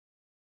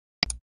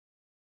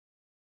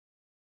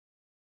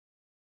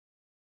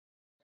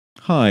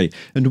Hi,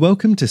 and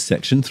welcome to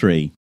Section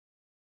 3.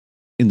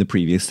 In the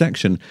previous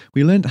section,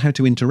 we learned how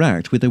to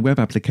interact with a web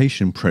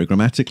application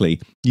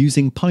programmatically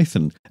using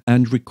Python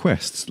and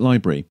requests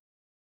library.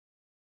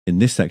 In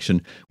this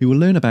section, we will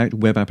learn about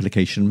web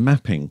application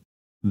mapping.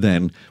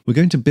 Then, we're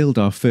going to build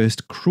our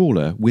first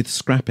crawler with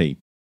Scrappy.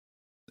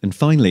 And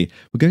finally,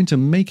 we're going to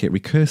make it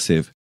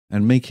recursive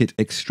and make it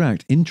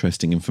extract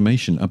interesting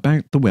information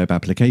about the web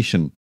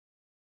application.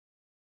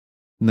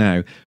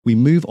 Now, we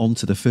move on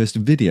to the first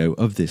video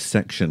of this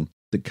section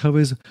that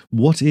covers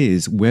what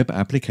is web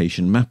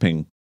application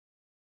mapping.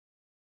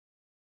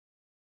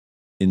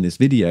 In this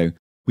video,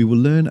 we will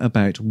learn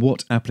about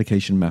what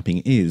application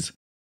mapping is,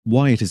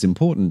 why it is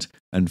important,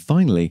 and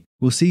finally,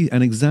 we'll see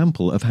an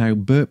example of how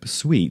Burp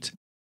Suite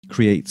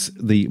creates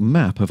the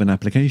map of an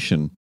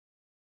application.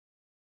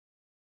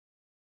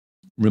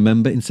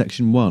 Remember in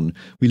Section 1,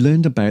 we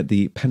learned about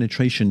the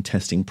penetration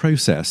testing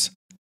process.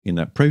 In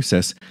that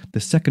process, the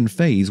second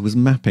phase was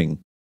mapping.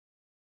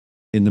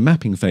 In the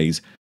mapping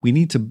phase, we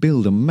need to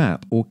build a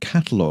map or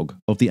catalogue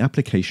of the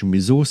application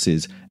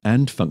resources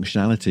and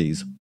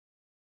functionalities.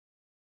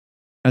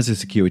 As a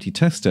security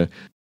tester,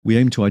 we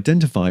aim to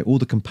identify all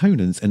the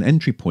components and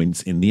entry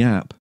points in the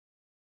app.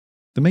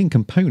 The main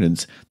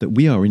components that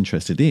we are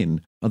interested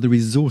in are the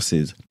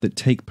resources that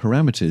take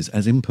parameters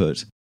as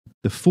input,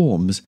 the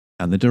forms,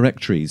 and the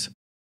directories.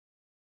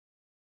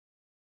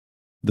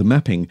 The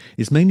mapping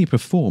is mainly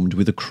performed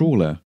with a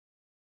crawler.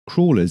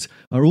 Crawlers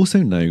are also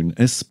known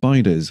as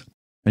spiders,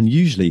 and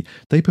usually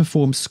they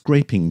perform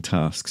scraping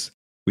tasks,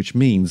 which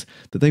means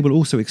that they will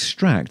also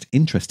extract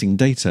interesting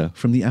data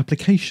from the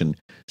application,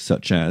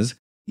 such as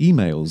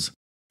emails,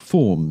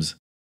 forms,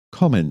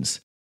 comments,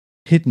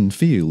 hidden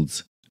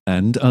fields,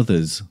 and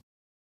others.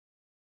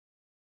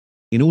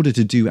 In order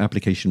to do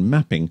application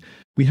mapping,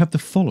 we have the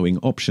following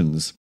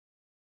options.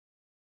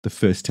 The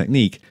first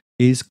technique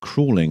is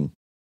crawling.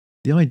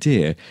 The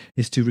idea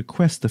is to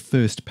request the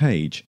first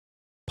page,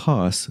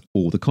 parse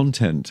all the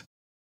content,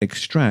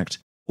 extract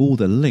all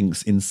the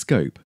links in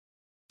scope,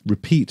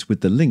 repeat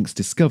with the links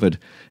discovered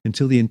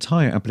until the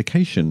entire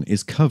application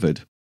is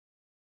covered.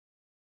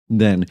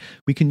 Then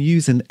we can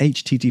use an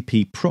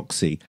HTTP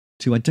proxy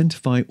to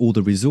identify all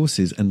the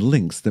resources and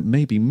links that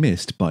may be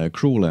missed by a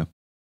crawler.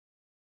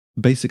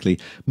 Basically,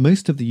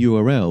 most of the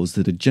URLs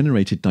that are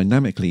generated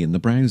dynamically in the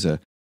browser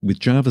with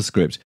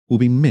JavaScript will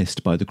be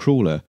missed by the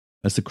crawler,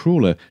 as the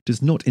crawler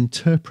does not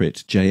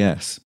interpret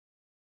JS.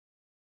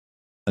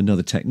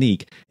 Another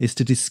technique is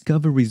to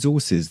discover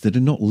resources that are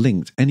not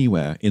linked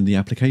anywhere in the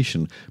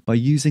application by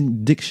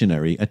using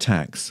dictionary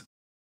attacks.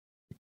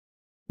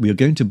 We are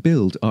going to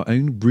build our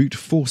own brute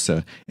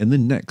forcer in the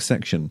next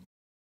section.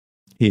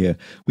 Here,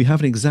 we have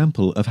an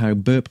example of how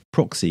Burp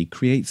Proxy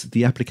creates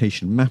the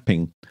application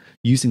mapping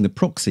using the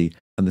proxy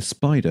and the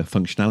spider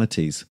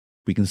functionalities.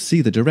 We can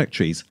see the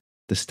directories,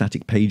 the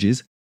static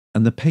pages,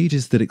 and the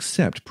pages that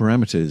accept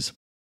parameters,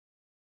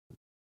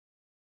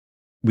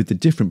 with the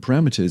different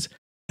parameters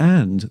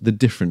and the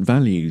different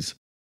values.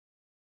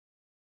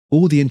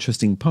 All the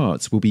interesting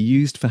parts will be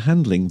used for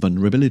handling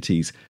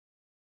vulnerabilities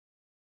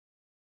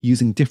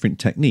using different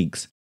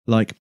techniques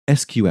like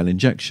SQL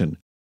injection,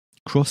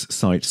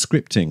 cross-site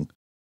scripting,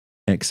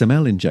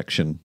 XML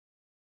injection,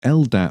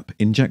 LDAP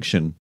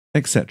injection,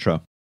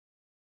 etc.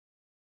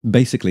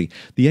 Basically,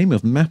 the aim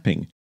of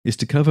mapping is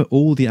to cover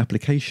all the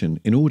application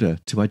in order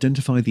to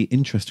identify the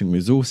interesting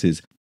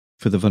resources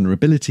for the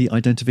vulnerability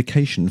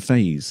identification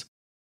phase.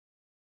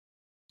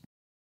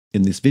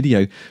 In this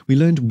video, we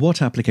learned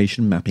what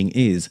application mapping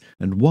is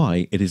and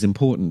why it is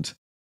important.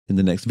 In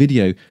the next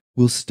video,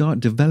 we'll start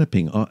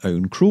developing our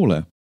own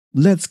crawler.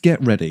 Let's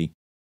get ready!